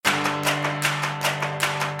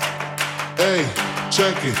Hey,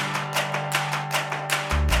 check it.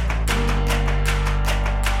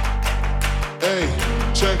 Hey,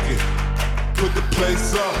 check it. Put the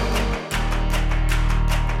place up.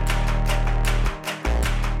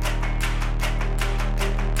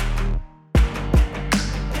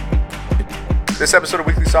 This episode of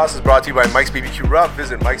Weekly Sauce is brought to you by Mike's BBQ Rub.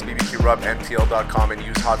 Visit Mike'sBBQRubMTL.com and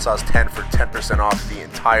use Hot Sauce 10 for 10% off the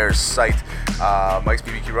entire site. Mike's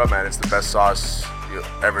BBQ Rub, man, it's the best sauce you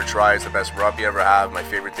ever try. It's the best rub you ever have. My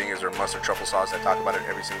favorite thing is their mustard truffle sauce. I talk about it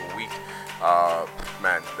every single week.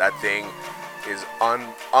 Man, that thing is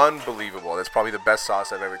unbelievable. That's probably the best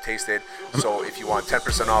sauce I've ever tasted. So if you want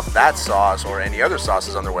 10% off that sauce or any other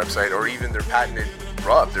sauces on their website or even their patented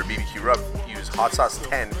rub, their BBQ Rub, use Hot Sauce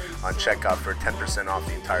 10 on checkout for 10% off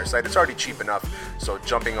the entire site. It's already cheap enough, so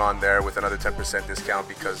jumping on there with another 10% discount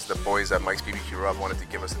because the boys at Mike's BBQ Rub wanted to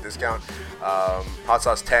give us a discount. Hot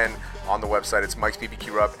Sauce 10 on the website. It's Mike's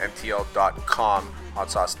BBQ Rub, MTL.com, Hot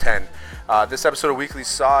Sauce 10. This episode of Weekly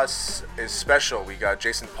Sauce is special. We got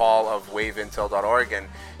Jason Paul of WaveIntel.org, and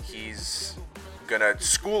he's gonna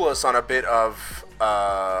school us on a bit of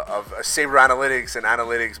Saber analytics and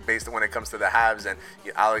analytics based on when it comes to the Habs. And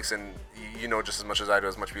Alex, and you know just as much as I do,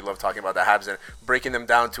 as much we love talking about the Habs and breaking them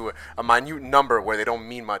down to a minute number where they don't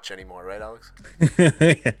mean much anymore, right, Alex?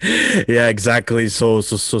 Yeah, exactly. So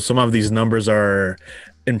some of these numbers are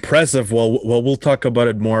impressive. Well, we'll talk about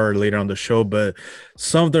it more later on the show, but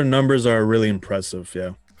some of their numbers are really impressive.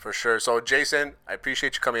 Yeah, for sure. So, Jason, I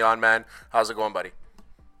appreciate you coming on, man. How's it going, buddy?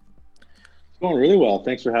 It's going really well.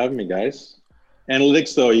 Thanks for having me, guys.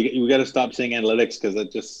 Analytics, though, you got to stop saying analytics because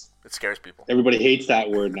it scares people. Everybody hates that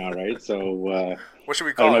word now, right? So what should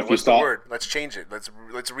we call it? What's the word? Let's change it. Let's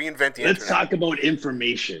reinvent the internet. Let's talk about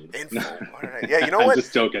information. Info. All right. Yeah, you know what? I'm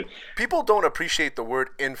just joking. People don't appreciate the word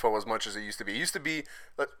info as much as it used to be. It used to be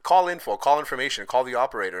call info, call information, call the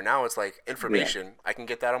operator. Now it's like information. Yeah. I can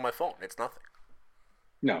get that on my phone. It's nothing.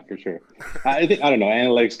 No, for sure. I don't know.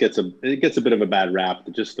 Analytics gets a bit of a bad rap.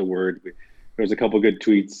 Just the word. There was a couple good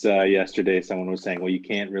tweets yesterday. Someone was saying, well, you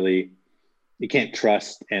can't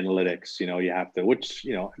trust analytics, you have to,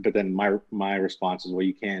 but then my response is, well,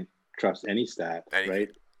 you can't trust any stat, right?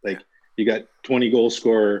 Like you got 20 goal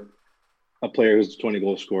scorer, a player who's a 20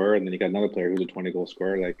 goal scorer, and then you got another player who's a 20 goal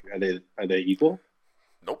scorer. Like, are they equal?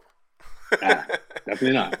 Nope.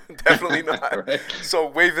 Definitely not. Definitely not. Right?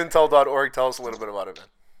 So WaveIntel.org, tell us a little bit about it, man.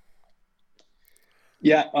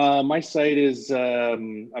 Yeah, my site is,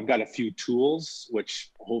 I've got a few tools, which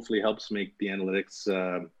hopefully helps make the analytics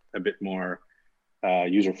a bit more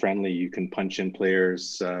user-friendly. You can punch in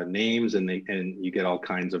players' names and you get all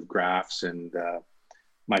kinds of graphs. And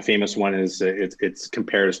my famous one is it's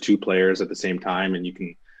compares two players at the same time. And you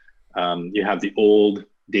can, you have the old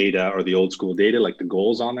data or the old school data, like the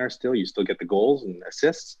goals on there still. You still get the goals and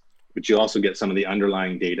assists, but you also get some of the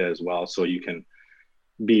underlying data as well. So you can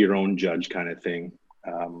be your own judge kind of thing.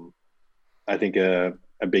 I think a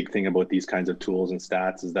big thing about these kinds of tools and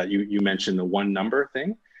stats is that you mentioned the one number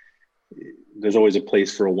thing. There's always a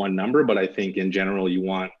place for a one number, but I think in general,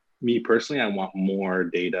 me personally, I want more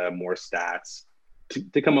data, more stats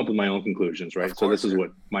to come up with my own conclusions, right? So this is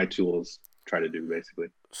what my tools try to do, basically.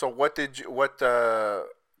 So what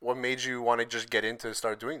made you want to just get into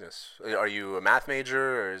start doing this? Are you a math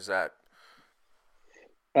major, or is that?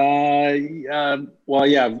 Well,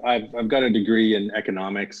 yeah, I've got a degree in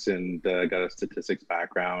economics and got a statistics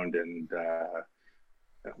background, and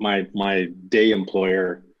my day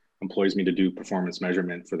employer employs me to do performance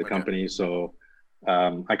measurement for the company. So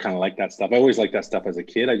I kind of like that stuff. I always liked that stuff as a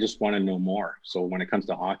kid. I just want to know more. So when it comes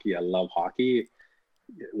to hockey, I love hockey.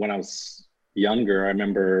 When I was younger, I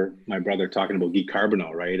remember my brother talking about Guy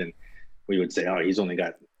Carbonneau, right? And we would say, oh, he's only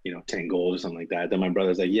got 10 goals or something like that. Then my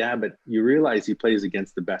brother's like, yeah, but you realize he plays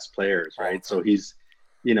against the best players, right? So he's,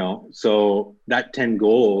 so that 10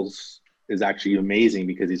 goals is actually amazing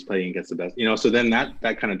because he's playing against the best, so then that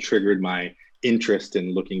kind of triggered my interest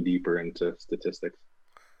in looking deeper into statistics.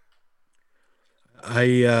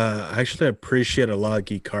 I actually appreciate a lot of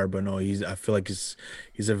Guy Carbonneau. I feel like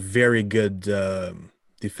he's a very good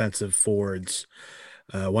defensive forwards.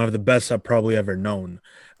 One of the best I've probably ever known.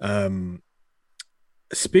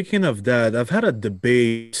 Speaking of that, I've had a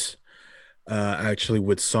debate actually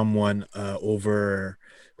with someone over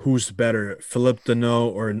who's better, Philippe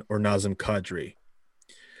Danault or Nazem Kadri.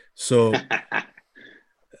 So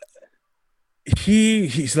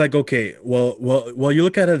he's like, okay, well, you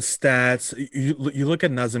look at his stats, you look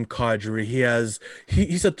at Nazem Kadri,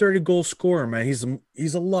 he's a 30-goal scorer, man. He's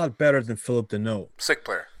a lot better than Philippe Danault. Sick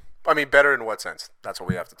player. I mean, better in what sense? That's what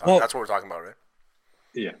we have to talk. That's what we're talking about, right?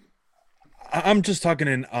 Yeah. I'm just talking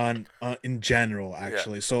in general, Yeah.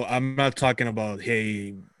 actually. So I'm not talking about,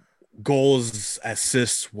 hey, goals,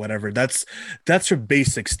 assists, whatever. That's your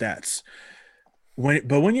basic stats.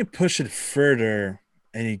 When you push it further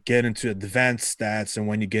and you get into advanced stats, and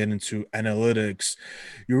when you get into analytics,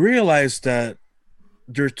 you realize that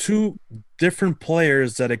there are two different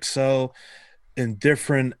players that excel in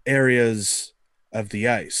different areas of the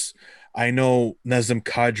ice. I know Nazem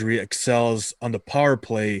Kadri excels on the power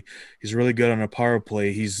play. He's really good on a power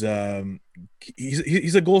play. He's a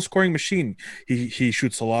goal scoring machine. He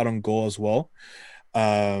shoots a lot on goal as well.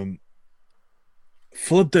 Um,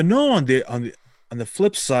 Philip Deneau on the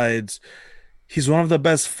flip side, he's one of the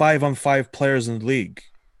best 5-on-5 players in the league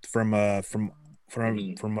from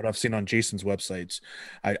Mhm. from what I've seen on Jason's websites.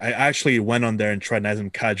 I actually went on there and tried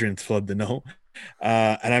Nazem Kadri and Philip Deneau.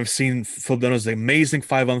 And I've seen Philip Deneau's amazing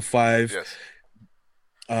 5-on-5.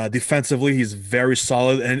 Yes. Defensively, he's very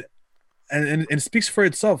solid, and it speaks for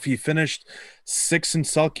itself. He finished sixth in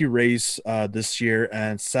Selke race this year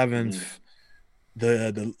and Mhm. seventh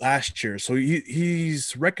the last year. So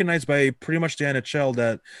he's recognized by pretty much the NHL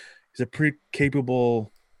that he's a pretty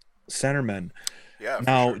capable centerman. Yeah, for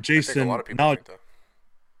Now, sure. I think a lot Jason, of people now think that.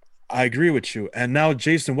 I agree with you. And now,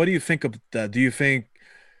 Jason, what do you think of that? Do you think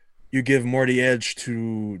you give more the edge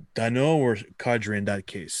to Dano or Kadri in that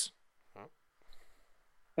case? Huh?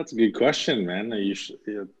 That's a good question, man. You It's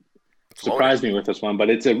loaded. surprised me with this one, but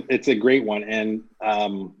it's a great one, and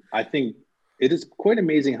I think it is quite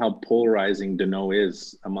amazing how polarizing Dano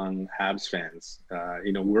is among Habs fans.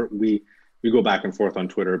 We go back and forth on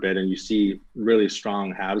Twitter a bit, and you see really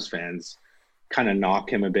strong Habs fans kind of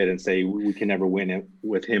knock him a bit and say we can never win it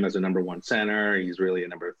with him as a number one center. He's really a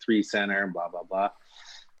number three center, blah blah blah.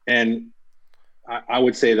 And I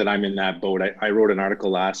would say that I'm in that boat. I wrote an article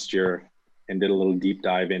last year and did a little deep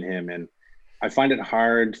dive in him, and I find it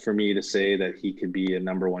hard for me to say that he could be a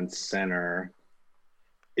number one center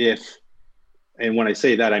if, and when I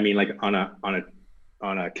say that, I mean like on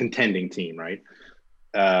a contending team, right?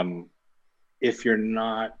 Um, if you're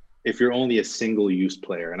not, if you're only a single use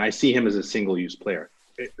player, and I see him as a single use player,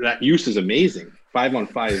 that use is amazing.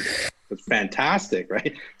 5-on-5 is fantastic,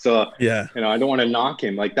 right? So, Yeah. I don't want to knock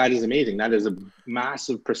him. Like that is amazing. That is a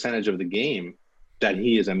massive percentage of the game that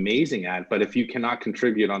he is amazing at. But if you cannot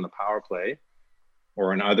contribute on the power play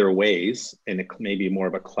or in other ways, in maybe more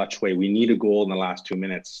of a clutch way, we need a goal in the last 2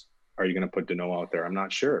 minutes. Are you going to put Deneau out there? I'm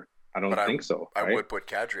not sure. I But don't think so, I right? would put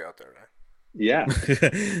Kadri out there, right? Yeah.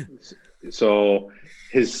 So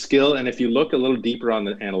his skill, and if you look a little deeper on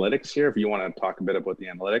the analytics here, if you want to talk a bit about the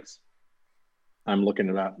analytics, I'm looking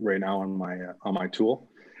at that right now on my tool.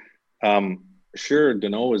 Sure,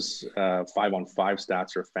 Deneau's 5-on-5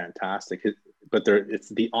 stats are fantastic, but it's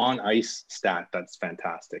the on ice stat that's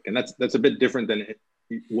fantastic, and that's a bit different than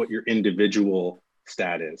what your individual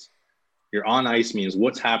stat is. Your on ice means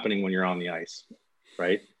what's happening when you're on the ice,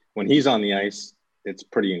 right? When he's on the ice, it's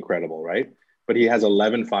pretty incredible, right? But he has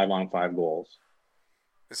 11 5-on-5 goals,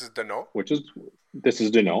 This is Dano. which is this is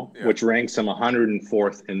Deneau, Yeah. which ranks him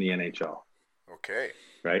 104th in the NHL, Okay.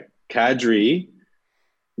 right? Kadri,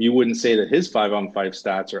 you wouldn't say that his 5-on-5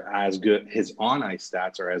 stats are as good, his on ice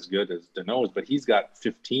stats are as good as Deneau's, but he's got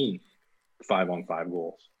 15 5-on-5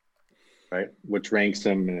 goals, right? Which ranks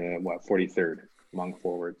him 43rd among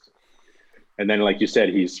forwards. And then, like you said,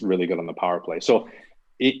 he's really good on the power play. So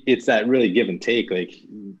it's that really give and take. Like,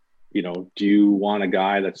 do you want a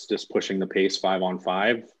guy that's just pushing the pace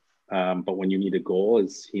 5-on-5? But when you need a goal,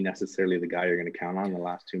 is he necessarily the guy you're going to count on in the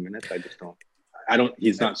last 2 minutes? I just don't.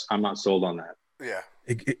 I'm not sold on that. Yeah.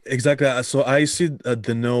 Exactly. So I see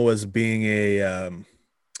Dano as being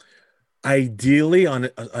ideally on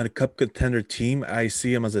a cup contender team. I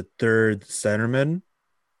see him as a third centerman.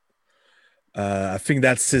 I think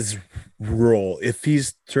that's his role. If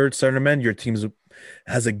he's third centerman, your team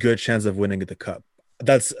has a good chance of winning the cup.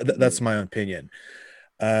 That's my opinion.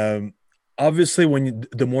 Um, Obviously,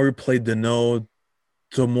 the more you play Dano,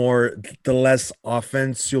 the less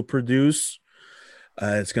offense you'll produce.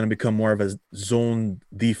 It's going to become more of a zone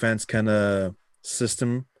defense kind of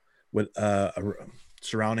system with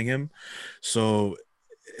surrounding him. So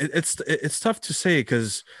it's tough to say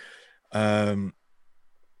because um,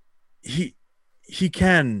 he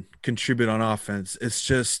can contribute on offense. It's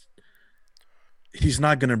just he's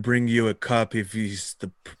not going to bring you a cup if he's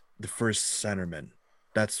the first centerman.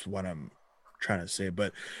 That's what I'm trying to say.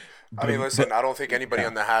 I mean, listen, But I don't think anybody yeah,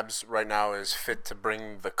 on the Habs right now is fit to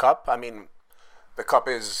bring the cup. I mean, the cup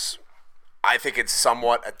is, I think it's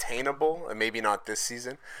somewhat attainable, and maybe not this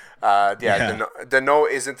season. yeah, Dano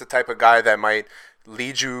isn't the type of guy that might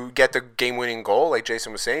lead you get the game-winning goal, like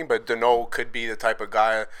Jason was saying, but Dano could be the type of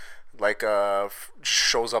guy like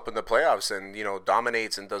shows up in the playoffs and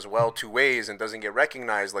dominates and does well two ways and doesn't get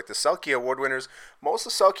recognized. Like the Selke Award winners, most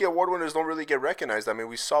of the Selke Award winners don't really get recognized. I mean,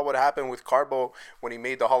 we saw what happened with Carbo when he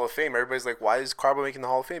made the Hall of Fame. Everybody's like, why is Carbo making the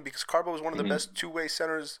Hall of Fame? Because Carbo is one of the best two-way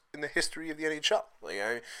centers in the history of the NHL.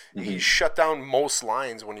 Like he shut down most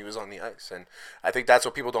lines when he was on the ice, and I think that's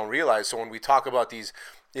what people don't realize. So when we talk about these,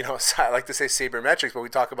 I like to say sabermetrics, but we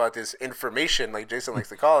talk about this information, like Jason likes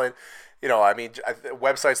to call it. I mean,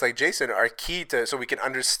 websites like Jason are key so we can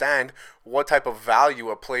understand what type of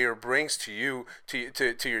value a player brings to you,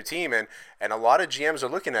 to your team, and a lot of GMs are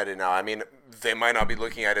looking at it now. I mean, they might not be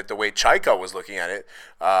looking at it the way Chaika was looking at it,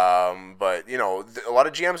 but a lot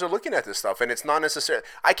of GMs are looking at this stuff, and it's not necessarily.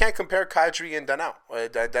 I can't compare Kadri and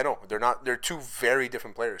Danault. They're two very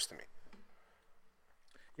different players to me.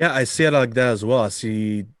 Yeah, I see it like that as well. I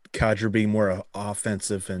see Kadri being more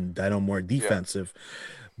offensive and Danault more defensive,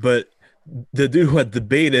 but the dude who had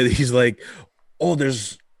debated, he's like, oh,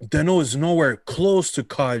 Danault is nowhere close to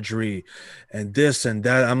Kadri and this and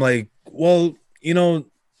that. I'm like, well,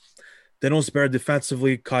 Danault's better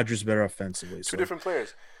defensively, Kadri's better offensively. Two different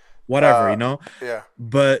players. Whatever, Yeah.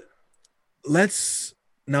 But let's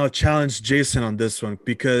now challenge Jason on this one,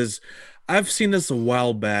 because I've seen this a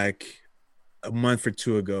while back, a month or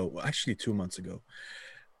two ago, actually 2 months ago.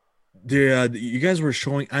 You guys were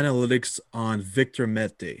showing analytics on Victor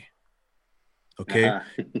Mete. Okay.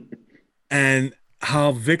 And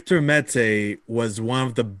how Victor Mete was one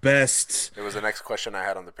of the best. It was the next question I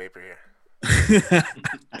had on the paper here.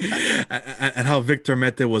 And how Victor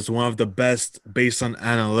Mete was one of the best based on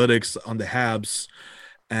analytics on the Habs,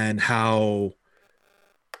 and how,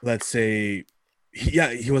 let's say,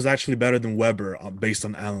 he was actually better than Weber based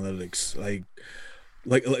on analytics. Like,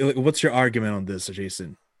 what's your argument on this,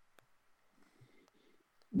 Jason?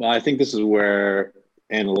 Well, I think this is where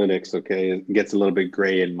analytics, gets a little bit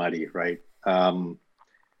gray and muddy, right? And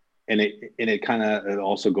it kind of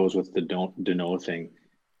also goes with the Danault thing.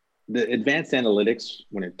 The advanced analytics,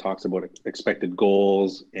 when it talks about expected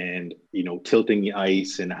goals and tilting the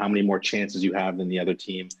ice and how many more chances you have than the other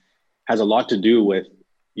team, has a lot to do with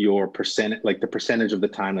your percent, like the percentage of the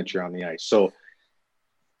time that you're on the ice. So,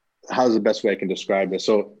 how's the best way I can describe this?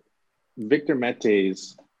 So, Victor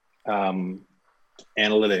Mete's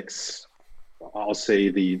analytics, I'll say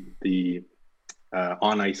the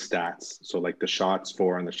on ice stats, so like the shots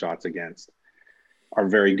for and the shots against, are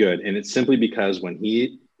very good, and it's simply because when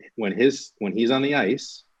he's on the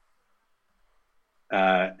ice,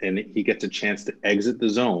 and he gets a chance to exit the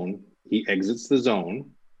zone, he exits the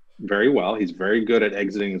zone very well. He's very good at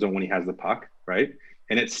exiting the zone when he has the puck, right?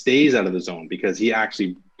 And it stays out of the zone because he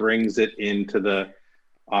actually brings it into the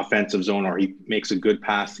offensive zone, or he makes a good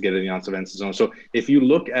pass to get in the offensive zone. So if you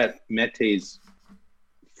look at Mete's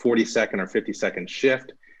 40-second or 50-second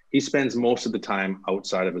shift, he spends most of the time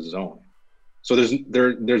outside of his zone. So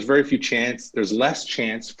there's very few chance. There's less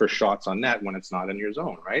chance for shots on net when it's not in your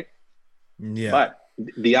zone, right? Yeah. But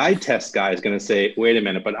the eye test guy is going to say, "Wait a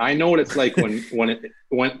minute," but I know what it's like when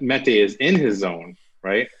Mete is in his zone,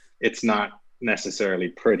 right? It's not necessarily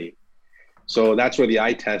pretty. So that's where the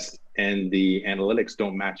eye test and the analytics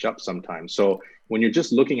don't match up sometimes. So when you're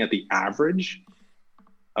just looking at the average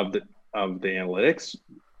of the analytics,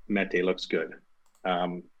 Mete looks good.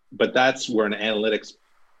 But that's where an analytics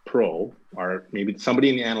pro, or maybe somebody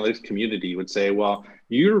in the analytics community, would say, well,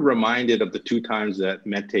 you're reminded of the two times that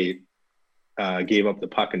Mete gave up the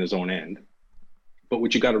puck in his own end. But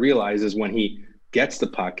what you got to realize is when he gets the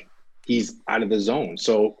puck, he's out of the zone.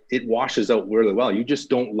 So it washes out really well. You just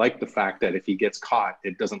don't like the fact that if he gets caught,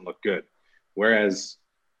 it doesn't look good. Whereas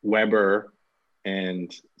Weber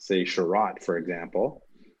and, say, Sherratt, for example,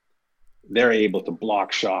 they're able to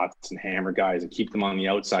block shots and hammer guys and keep them on the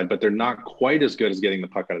outside, but they're not quite as good as getting the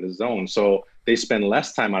puck out of the zone. So they spend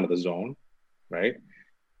less time out of the zone, right?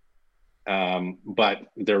 But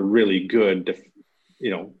they're really good,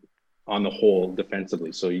 on the whole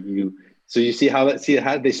defensively. So you see how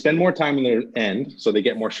they spend more time in their end, so they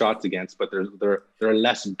get more shots against, but there are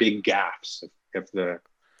less big gaps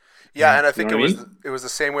and I think it was the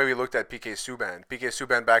same way we looked at PK Subban. PK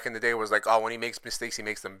Subban back in the day was like, oh, when he makes mistakes, he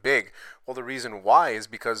makes them big. Well, the reason why is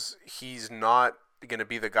because he's not going to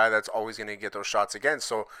be the guy that's always going to get those shots against.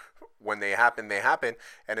 So when they happen, they happen.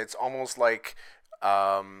 And it's almost like,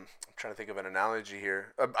 I'm trying to think of an analogy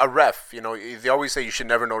here. A ref, they always say you should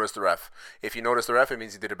never notice the ref. If you notice the ref, it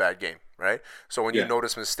means he did a bad game, right? So when you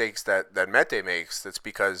notice mistakes that Mete makes, that's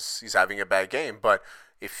because he's having a bad game. But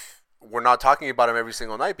if we're not talking about him every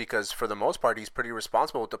single night, because for the most part, he's pretty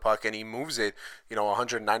responsible with the puck, and he moves it,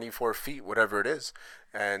 194 feet, whatever it is.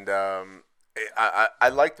 And I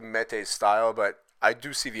liked Mete's style, but I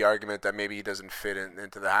do see the argument that maybe he doesn't fit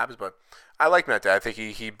into the Habs, but I like Mete. I think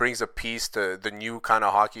he brings a piece to the new kind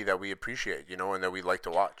of hockey that we appreciate, and that we like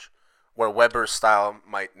to watch, where Weber's style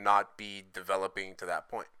might not be developing to that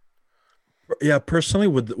point. Yeah, personally,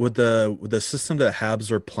 with the system that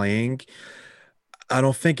Habs are playing, I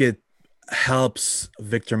don't think it helps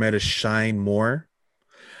Victor Mete shine more.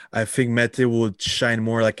 I think Mete would shine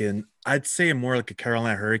more I'd say more like a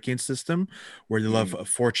Carolina Hurricane system, where they love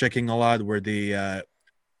forechecking a lot, where they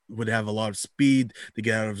would have a lot of speed, they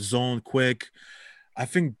get out of zone quick. I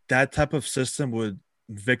think that type of system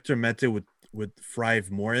Victor Mete would thrive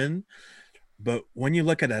more in. But when you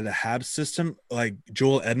look at the Habs system, like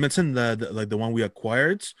Joel Edmondson, the one we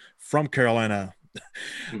acquired from Carolina,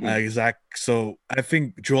 So I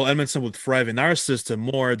think Joel Edmondson would thrive in our system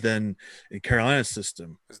more than in Carolina's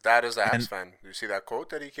system. His dad is a Habs fan. Do you see that quote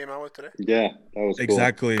that he came out with today? Yeah, that was cool.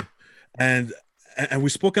 Exactly. And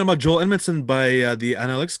we've spoken about Joel Edmondson by the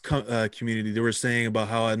analytics community. They were saying about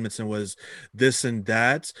how Edmondson was this and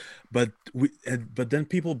that, but then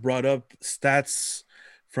people brought up stats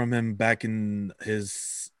from him back in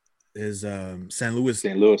his St. Louis.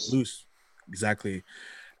 Exactly.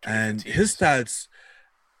 And his stats,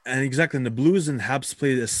 and exactly, and the Blues and Habs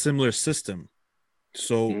played a similar system,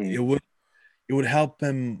 so it would help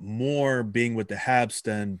him more being with the Habs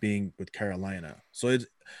than being with Carolina. So it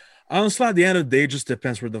honestly, at the end of the day, it just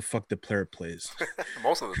depends where the fuck the player plays.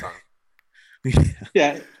 Most of the time.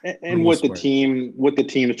 Yeah, and what the team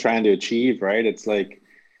is trying to achieve, right? It's like,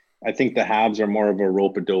 I think the Habs are more of a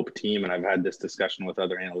rope-a-dope team, and I've had this discussion with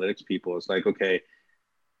other analytics people. It's like, okay,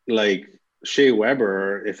 like Shea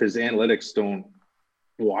Weber, if his analytics don't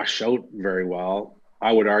wash out very well,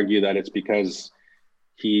 I would argue that it's because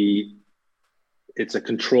it's a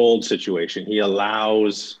controlled situation. He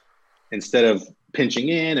allows, instead of pinching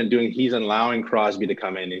in and he's allowing Crosby to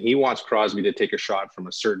come in, and he wants Crosby to take a shot from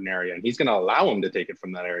a certain area, and he's going to allow him to take it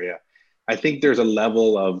from that area. I think there's a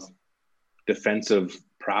level of defensive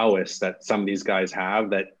prowess that some of these guys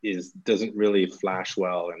have that doesn't really flash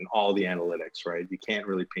well in all the analytics, right? You can't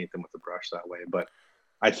really paint them with a brush that way. But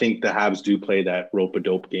I think the Habs do play that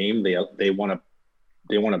rope-a-dope game. They want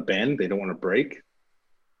to bend, they don't want to break,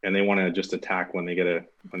 and they want to just attack when they get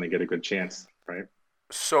a good chance, right?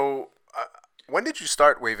 So, when did you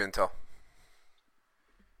start Wave Intel?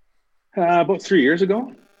 About 3 years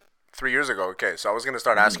ago. 3 years ago, okay. So I was going to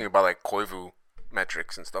start asking about like Koivu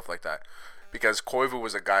metrics and stuff like that, because Koivu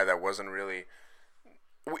was a guy that wasn't really.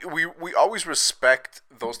 We always respect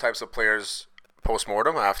those types of players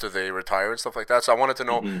post-mortem after they retire and stuff like that. So I wanted to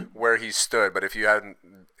know where he stood, but if you hadn't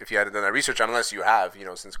done that research, unless you have,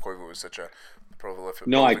 since Koivu was such a prolific.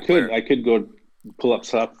 No, I could go pull up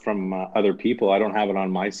stuff from other people. I don't have it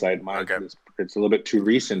on my site. It's a little bit too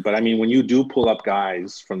recent, but I mean, when you do pull up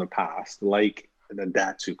guys from the past, like the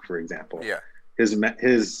Datsuk, for example, his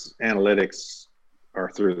analytics are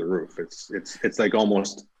through the roof. It's like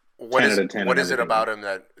almost 10 out of 10. What is it about him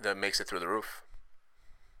that makes it through the roof?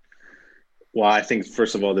 Well, I think,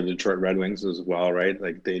 first of all, the Detroit Red Wings as well, right?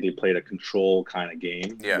 Like they played a control kind of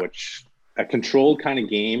game, which a controlled kind of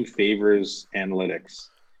game favors analytics.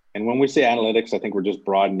 And when we say analytics, I think we're just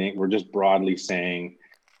broadly saying,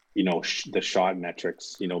 the shot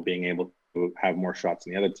metrics, being able to have more shots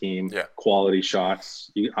than the other team, quality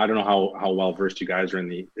shots. I don't know how well versed you guys are in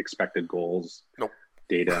the expected goals. Nope.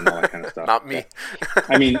 Data and all that kind of stuff. Not me.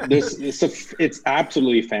 I mean, it's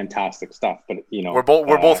absolutely fantastic stuff, but we're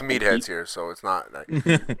both meatheads here, so it's not like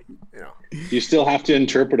You still have to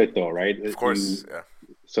interpret it though, right? Of course,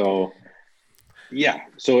 So the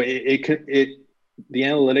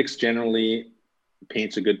analytics generally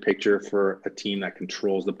paints a good picture for a team that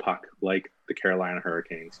controls the puck, like the Carolina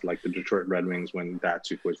Hurricanes, like the Detroit Red Wings when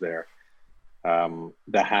Datsuk was there. The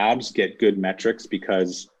Habs get good metrics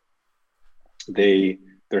because their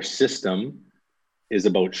system is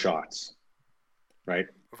about shots, right?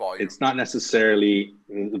 Volume. It's not necessarily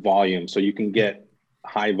the volume. So you can get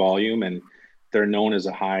high volume, and they're known as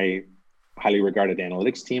a highly regarded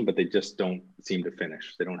analytics team, but they just don't seem to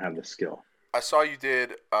finish. They don't have the skill. I saw you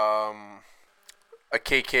did a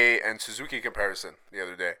KK and Suzuki comparison the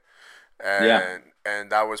other day.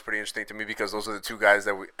 And that was pretty interesting to me because those are the two guys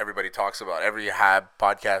that everybody talks about. Every Hab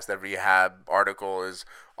podcast, every Hab article is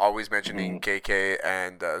always mentioning KK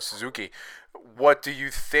and Suzuki. What do you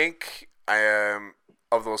think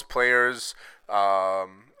of those players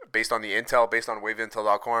based on the intel, based on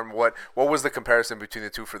waveintel.com? What was the comparison between the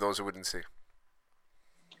two for those who wouldn't see?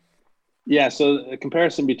 Yeah, so the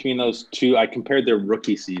comparison between those two, I compared their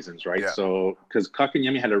rookie seasons, right? Yeah. So because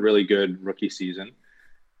Kotkaniemi had a really good rookie season.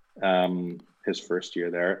 his first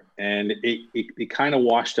year there, and it kind of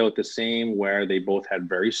washed out the same, where they both had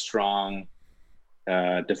very strong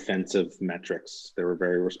defensive metrics. They were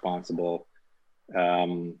very responsible.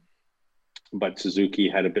 But Suzuki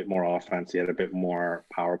had a bit more offense. He had a bit more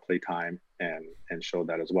power play time and showed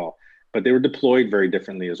that as well. But they were deployed very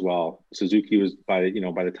differently as well. Suzuki was by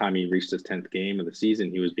the time he reached his 10th game of the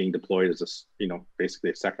season, he was being deployed as basically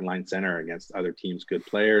a second line center against other teams' good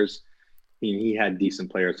players. He had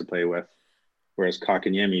decent players to play with, whereas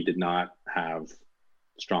Kotkaniemi did not have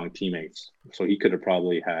strong teammates. So he could have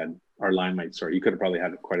probably had he could have probably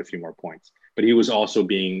had quite a few more points. But he was also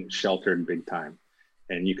being sheltered big time.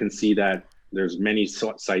 And you can see that there's many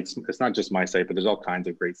sites. It's not just my site, but there's all kinds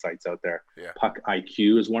of great sites out there. Yeah. Puck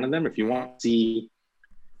IQ is one of them. If you want to see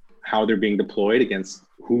how they're being deployed against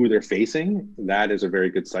who they're facing, that is a very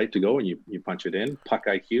good site to go, and you punch it in, Puck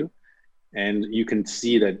IQ. And you can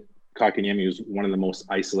see that Kotkaniemi was one of the most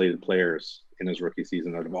isolated players in his rookie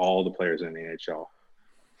season out of all the players in the NHL.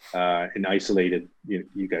 And isolated,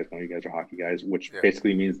 you guys are hockey guys, which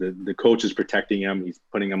basically means that the coach is protecting him. He's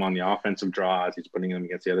putting him on the offensive draws. He's putting him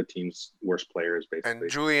against the other team's worst players, basically. And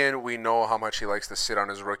Julien, we know how much he likes to sit on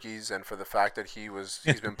his rookies, and for the fact that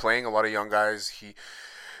he's been playing a lot of young guys,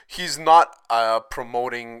 he's not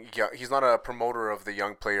promoting. He's not a promoter of the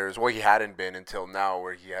young players. Well, he hadn't been until now,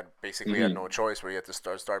 where he had basically had no choice. Where he had to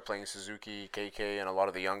start playing Suzuki, KK, and a lot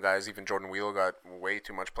of the young guys. Even Jordan Wheel got way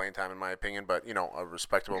too much playing time, in my opinion. But a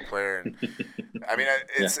respectable player. And I mean,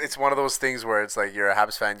 it's one of those things where it's like, you're a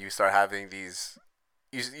Habs fan, you start having these.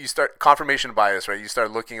 You start confirmation bias, right? You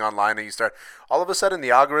start looking online, and you start all of a sudden the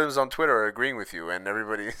algorithms on Twitter are agreeing with you, and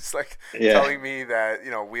everybody is like telling me that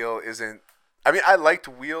Wheel isn't. I mean, I liked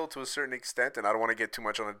Wheel to a certain extent, and I don't want to get too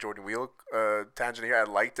much on a Jordan Wheel tangent here. I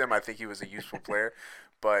liked him. I think he was a useful player,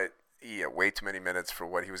 but way too many minutes for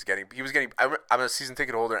what he was getting. I'm a season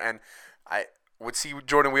ticket holder, and I would see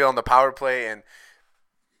Jordan Wheel on the power play, and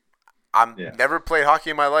never played hockey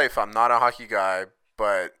in my life. I'm not a hockey guy,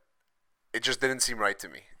 but it just didn't seem right to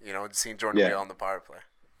me, seeing Jordan Wheel on the power play.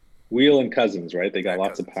 Wheel and Cousins, right? They got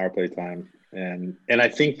lots of power play time, and I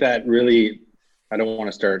think that really. I don't want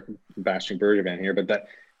to start bashing Bergevin here, but that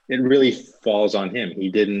it really falls on him. He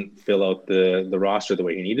didn't fill out the roster the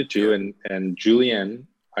way he needed to. And Julien,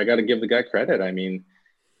 I got to give the guy credit. I mean,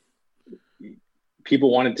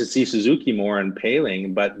 people wanted to see Suzuki more and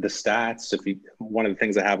Poehling, but the stats, one of the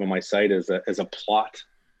things I have on my site is a plot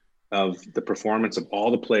of the performance of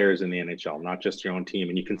all the players in the NHL, not just your own team.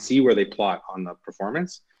 And you can see where they plot on the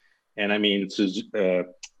performance. And I mean,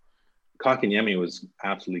 Kotkaniemi was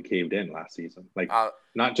absolutely caved in last season. Like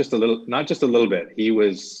not just a little bit. It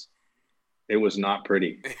was not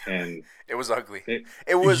pretty, and it was ugly.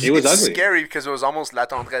 It was ugly. Scary because it was almost La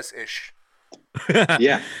Tendresse-ish.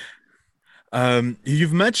 Yeah.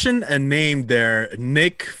 You've mentioned a name there,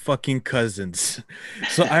 Nick fucking Cousins.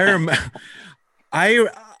 So I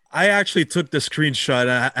actually took the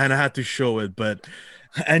screenshot and I had to show it, but.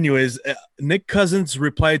 Anyways, Nick Cousins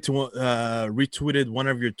replied to retweeted one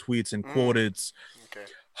of your tweets and quoted,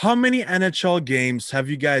 "How many NHL games have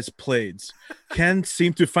you guys played? Can't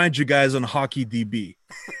seem to find you guys on Hockey DB."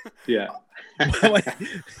 Yeah.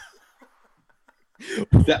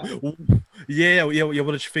 Yeah.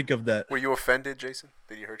 What did you think of that? Were you offended, Jason?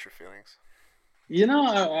 Did you hurt your feelings?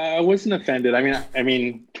 I wasn't offended. I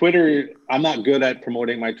mean, Twitter, I'm not good at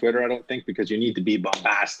promoting my Twitter, I don't think, because you need to be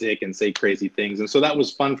bombastic and say crazy things. And so that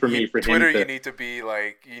was fun for me, for Twitter, him. You need to be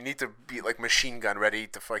like machine gun ready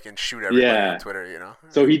to fucking shoot everybody on Twitter,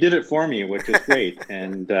 So he did it for me, which is great.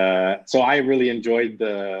 And so I really enjoyed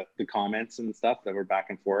the comments and stuff that were back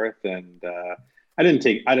and forth. And I don't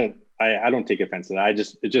take offense to that.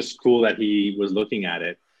 It's just cool that he was looking at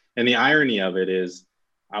it. And the irony of it is,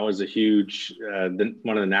 I was a huge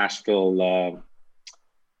one of the Nashville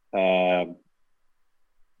websites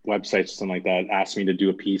or something like that asked me to do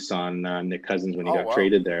a piece on Nick Cousins when he got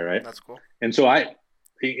traded there, right? That's cool. And so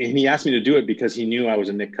he asked me to do it because he knew I was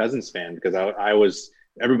a Nick Cousins fan, because I was,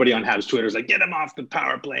 everybody on Habs Twitter was like, get him off the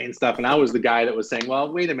power play and stuff, and I was the guy that was saying,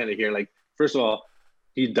 well, wait a minute here, like, first of all,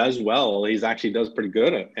 he does well. He's actually does pretty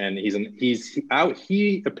good, and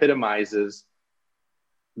he epitomizes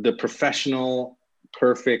the professional,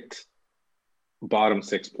 perfect bottom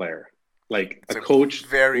six player. Like, a coach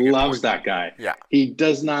loves that guy. Yeah. He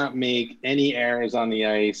does not make any errors on the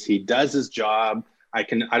ice. He does his job. I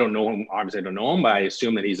don't know him. Obviously, I don't know him, but I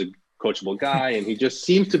assume that he's a coachable guy, and he just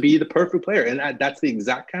seems to be the perfect player. And that's the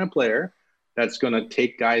exact kind of player that's going to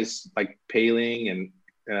take guys like Poehling and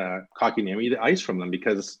Kotkaniemi the ice from them,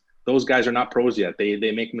 because those guys are not pros yet. They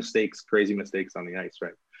make mistakes, crazy mistakes on the ice,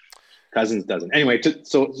 right? Cousins doesn't. Anyway,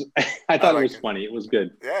 so I thought it was it. funny. It was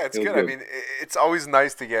good. Yeah, it's It was good. I mean, it's always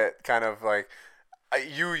nice to get kind of like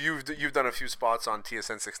you've done a few spots on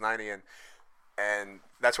TSN 690, and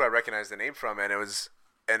that's where I recognize the name from, and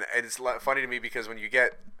it's funny to me because when you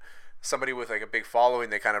get somebody with like a big following,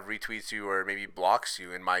 they kind of retweets you or maybe blocks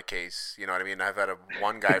you. In my case, you know what I mean. I've had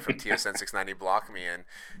one guy from TSN 690 block me, and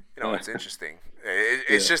you know it's interesting.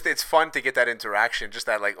 It's just it's fun to get that interaction. Just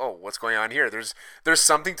that like, oh, what's going on here? There's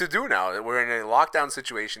something to do now. We're in a lockdown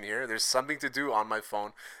situation here. There's something to do on my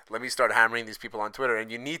phone. Let me start hammering these people on Twitter,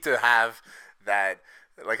 and you need to have that.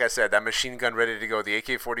 Like I said, that machine gun ready to go, the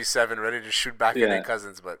AK-47 ready to shoot back at Nick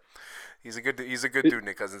Cousins, but. He's a good dude,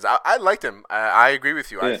 Nick Cousins. I liked him. I agree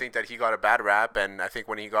with you. Yeah. I think that he got a bad rap, and I think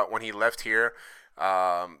when he left here,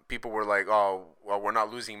 people were like, "Oh, well, we're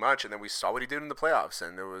not losing much," and then we saw what he did in the playoffs,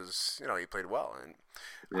 and he played well. And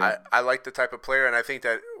I like the type of player, and I think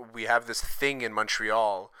that we have this thing in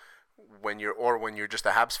Montreal when you're just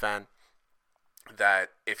a Habs fan, that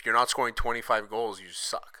if you're not scoring 25 goals, you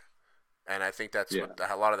suck, and I think that's what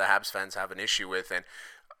a lot of the Habs fans have an issue with. And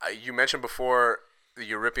you mentioned before.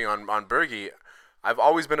 You're ripping on Bergie. I've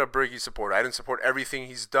always been a Bergie supporter. I didn't support everything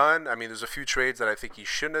he's done. I mean, there's a few trades that I think he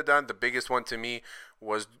shouldn't have done. The biggest one to me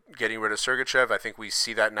was getting rid of Sergachev. I think we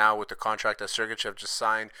see that now with the contract that Sergachev just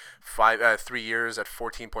signed, 3 years at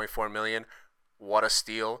 $14.4 million. What a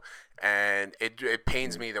steal! And it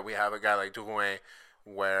pains me that we have a guy like Drouin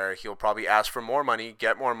where he'll probably ask for more money,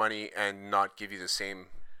 get more money, and not give you the same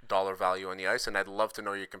dollar value on the ice. And I'd love to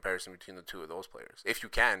know your comparison between the two of those players, if you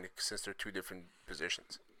can, since they're two different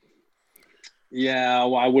positions. Yeah,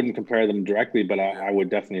 well, I wouldn't compare them directly, but I would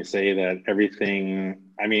definitely say that everything.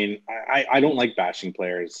 I mean, I don't like bashing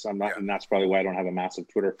players. I'm not, and that's probably why I don't have a massive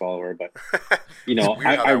Twitter follower. But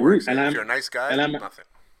I root, and if you're a nice guy, and I'm nothing.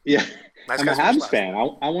 Yeah, nice I'm a Habs fan.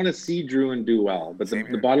 I want to see Drouin do well, but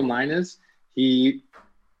the bottom line is he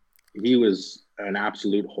was an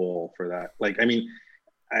absolute hole for that. Like, I mean.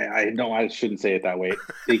 I shouldn't say it that way.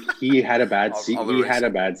 He had a bad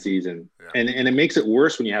season, and it makes it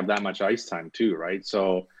worse when you have that much ice time too, right?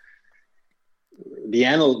 So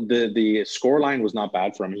the score line was not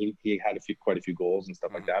bad for him. He had quite a few goals and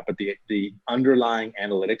stuff like that, but the underlying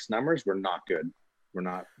analytics numbers were not good. Were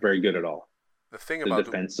not very good at all. The thing about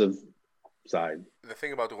the defensive side. The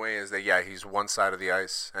thing about Drouin is that he's one side of the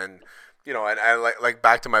ice, and. And I like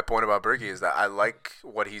back to my point about Bergie is that I like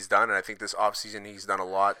what he's done, and I think this offseason he's done a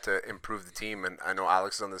lot to improve the team. And I know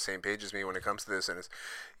Alex is on the same page as me when it comes to this, and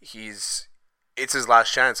it's his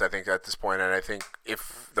last chance, I think, at this point. And I think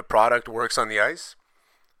if the product works on the ice,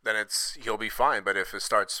 then he'll be fine. But if it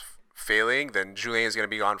starts failing, then Julien is going to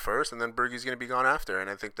be gone first, and then Bergie's going to be gone after.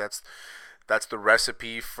 And I think that's the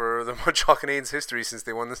recipe for the Montreal Canadiens history since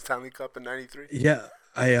they won the Stanley Cup in '93. Yeah.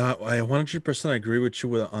 I 100% agree with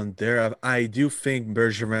you on there. I do think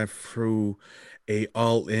Bergevin threw a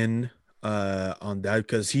all-in on that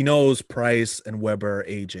because he knows Price and Weber are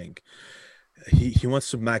aging. He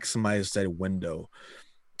wants to maximize that window,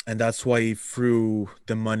 and that's why he threw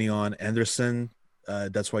the money on Anderson.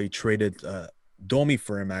 That's why he traded Domi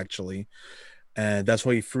for him, actually, and that's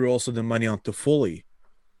why he threw also the money on Toffoli.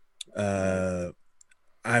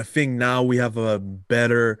 I think now we have a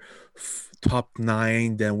better top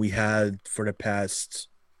 9 than we had for the past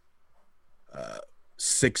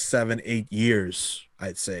 6, 7, 8 years.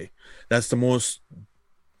 I'd say that's the most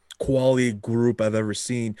quality group I've ever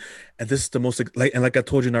seen, and this is the most like I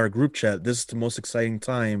told you in our group chat, this is the most exciting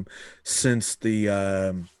time since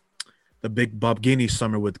the big Bob Gainey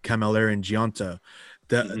summer with Camilleri and Gionta.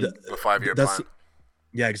 The 5-year plan.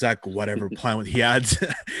 Yeah, exactly. Whatever plan he had.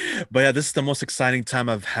 But yeah, this is the most exciting time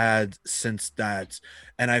I've had since that.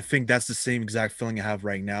 And I think that's the same exact feeling I have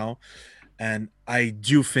right now. And I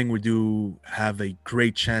do think we do have a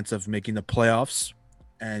great chance of making the playoffs.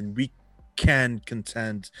 And we can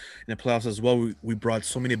contend in the playoffs as well. We brought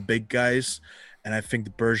so many big guys. And I think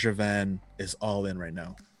the Bergevin is all in right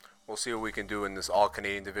now. We'll see what we can do in this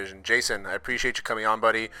all-Canadian division. Jason, I appreciate you coming on,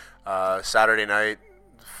 buddy. Saturday night.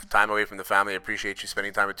 Time away from the family. I appreciate you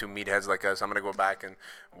spending time with two meatheads like us. I'm going to go back and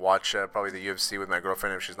watch probably the UFC with my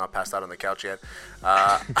girlfriend if she's not passed out on the couch yet.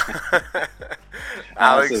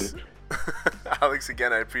 Alex, Alex,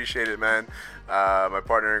 again, I appreciate it, man. My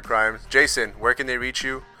partner in crime. Jason, where can they reach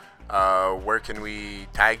you? Where can we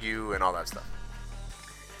tag you and all that stuff?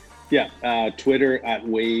 Yeah, Twitter at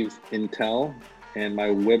Wave Intel. And my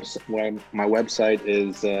website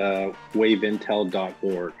is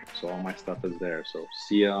waveintel.org. So all my stuff is there. So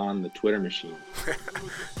see you on the Twitter machine.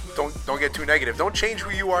 Don't get too negative. Don't change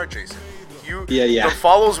who you are, Jason. The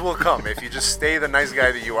follows will come if you just stay the nice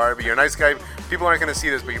guy that you are. But you're a nice guy. People aren't going to see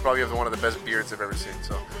this, but you probably have one of the best beards I've ever seen.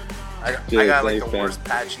 So I Cheers, got like thanks, the man. worst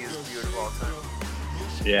patchiest beard of all time.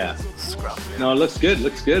 Yeah. Scruff. Yeah. No, it looks good.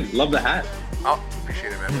 Looks good. Love the hat. Oh,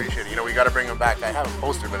 appreciate it, man. Appreciate it. You know, we got to bring him back. I have a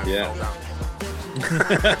poster, but it Yeah. fell down.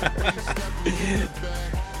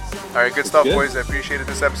 All right, good stuff, good. boys. I appreciate it.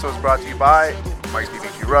 This episode is brought to you by Mike's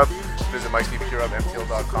BBQ Rub. Visit Mike's BBQ Rub,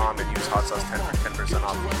 MTL.com, and use Hot Sauce 10 for 10%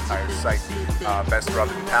 off the entire site. Best rub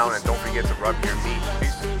in town, and don't forget to rub your meat.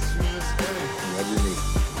 Peace.